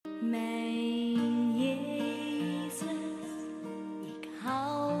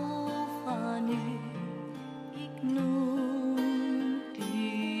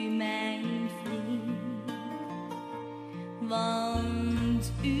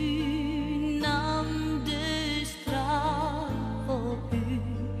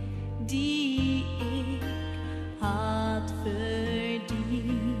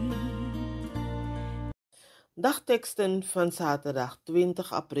Dagteksten van Zaterdag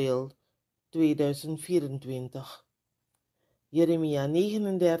 20 april 2024. Jeremia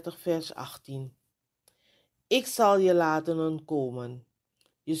 39 vers 18. Ik zal je laten ontkomen.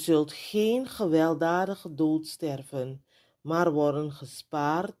 Je zult geen gewelddadige dood sterven, maar worden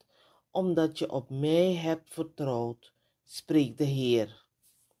gespaard, omdat je op mij hebt vertrouwd, spreekt de Heer.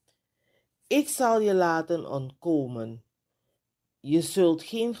 Ik zal je laten ontkomen. Je zult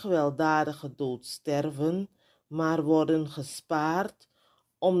geen gewelddadige dood sterven, maar worden gespaard,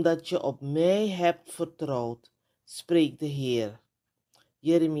 omdat je op mij hebt vertrouwd, spreekt de Heer.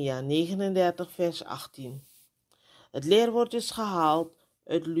 Jeremia 39 vers 18. Het leerwoord is gehaald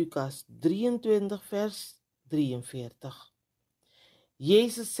uit Lucas 23 vers 43.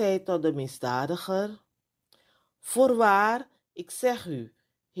 Jezus zei tot de misdadiger: Voorwaar, ik zeg u,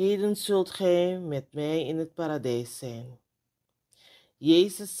 heden zult gij met mij in het paradijs zijn.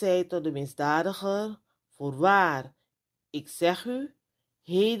 Jezus zei tot de misdadiger: Voorwaar, ik zeg u,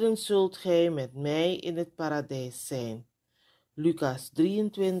 heden zult gij met mij in het paradijs zijn. Lucas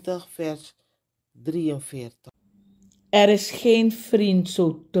 23 vers 43. Er is geen vriend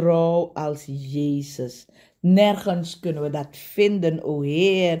zo trouw als Jezus. Nergens kunnen we dat vinden, o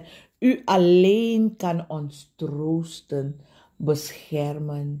Heer. U alleen kan ons troosten,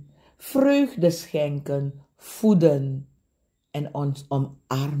 beschermen, vreugde schenken, voeden en ons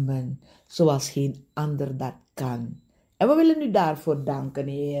omarmen, zoals geen ander dat kan. En we willen u daarvoor danken,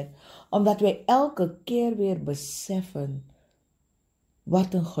 Heer, omdat wij elke keer weer beseffen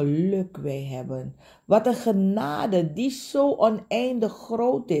wat een geluk wij hebben. Wat een genade die zo oneindig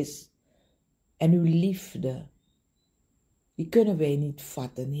groot is. En uw liefde, die kunnen wij niet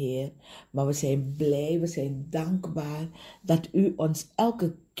vatten, Heer. Maar we zijn blij, we zijn dankbaar dat u ons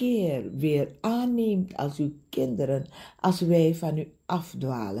elke keer weer aanneemt als uw kinderen. Als wij van u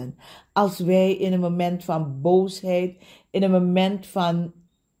afdwalen. Als wij in een moment van boosheid, in een moment van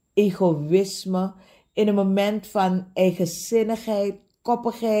egoïsme, in een moment van eigenzinnigheid,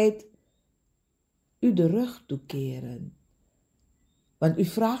 koppigheid, u de rug toekeren. Want u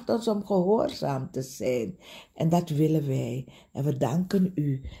vraagt ons om gehoorzaam te zijn. En dat willen wij. En we danken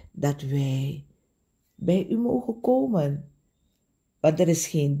u dat wij bij u mogen komen. Want er is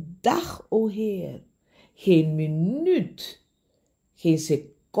geen dag, o Heer, geen minuut, geen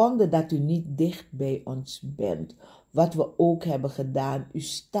seconde dat u niet dicht bij ons bent. Wat we ook hebben gedaan. U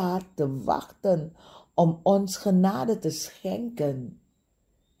staat te wachten om ons genade te schenken.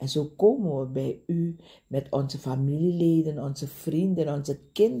 En zo komen we bij u met onze familieleden, onze vrienden, onze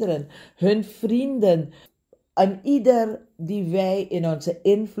kinderen, hun vrienden. En ieder die wij in onze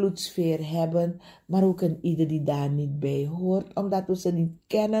invloedssfeer hebben, maar ook een ieder die daar niet bij hoort, omdat we ze niet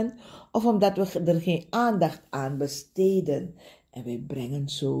kennen of omdat we er geen aandacht aan besteden. En wij brengen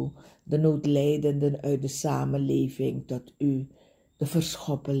zo de noodlijdenden uit de samenleving tot u, de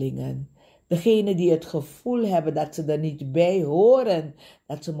verschoppelingen. Degenen die het gevoel hebben dat ze er niet bij horen,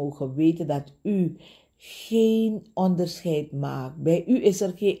 dat ze mogen weten dat u geen onderscheid maakt. Bij u is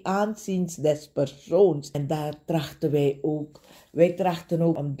er geen aanzien des persoons. En daar trachten wij ook. Wij trachten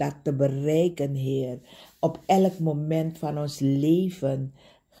ook om dat te bereiken, Heer. Op elk moment van ons leven.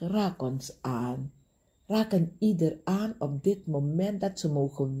 Raak ons aan. Raak een ieder aan op dit moment dat ze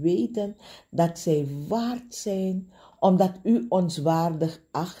mogen weten dat zij waard zijn, omdat u ons waardig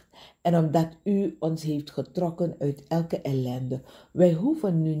acht en omdat u ons heeft getrokken uit elke ellende. Wij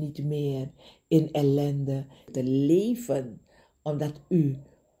hoeven nu niet meer in ellende te leven, omdat u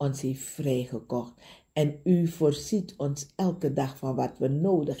ons heeft vrijgekocht. En u voorziet ons elke dag van wat we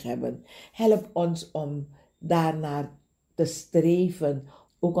nodig hebben. Help ons om daarnaar te streven.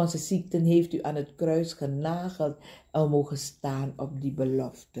 Ook onze ziekten heeft u aan het kruis genageld en we mogen staan op die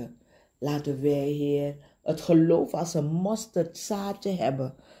belofte. Laten wij, Heer, het geloof als een mosterdzaadje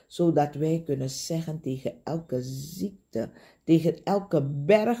hebben, zodat wij kunnen zeggen tegen elke ziekte, tegen elke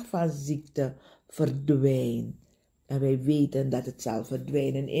berg van ziekte, verdwijn. En wij weten dat het zal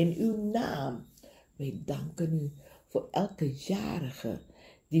verdwijnen in uw naam. Wij danken u voor elke jarige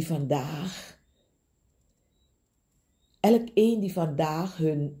die vandaag, elkeen die vandaag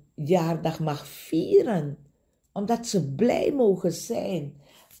hun jaardag mag vieren, omdat ze blij mogen zijn.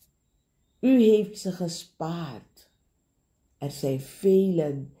 U heeft ze gespaard. Er zijn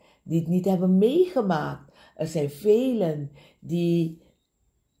velen die het niet hebben meegemaakt. Er zijn velen die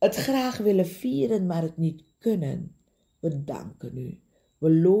het graag willen vieren, maar het niet kunnen. We danken u.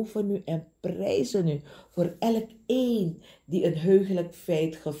 We loven u en prijzen u voor elkeen die een heugelijk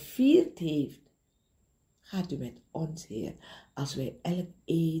feit gevierd heeft. Gaat u met ons, Heer, als wij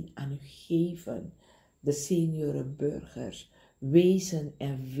elkeen aan u geven, de seniorenburgers, wezen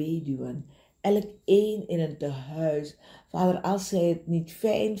en weduwen elk een in een tehuis. Vader, als zij het niet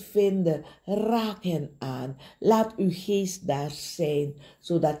fijn vinden, raak hen aan. Laat uw geest daar zijn,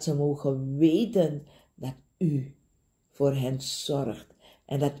 zodat ze mogen weten dat u voor hen zorgt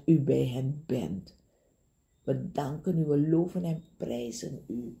en dat u bij hen bent. We danken u, we loven en prijzen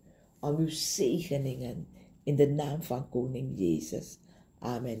u om uw zegeningen in de naam van Koning Jezus.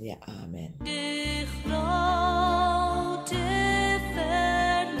 Amen, ja, amen. De grote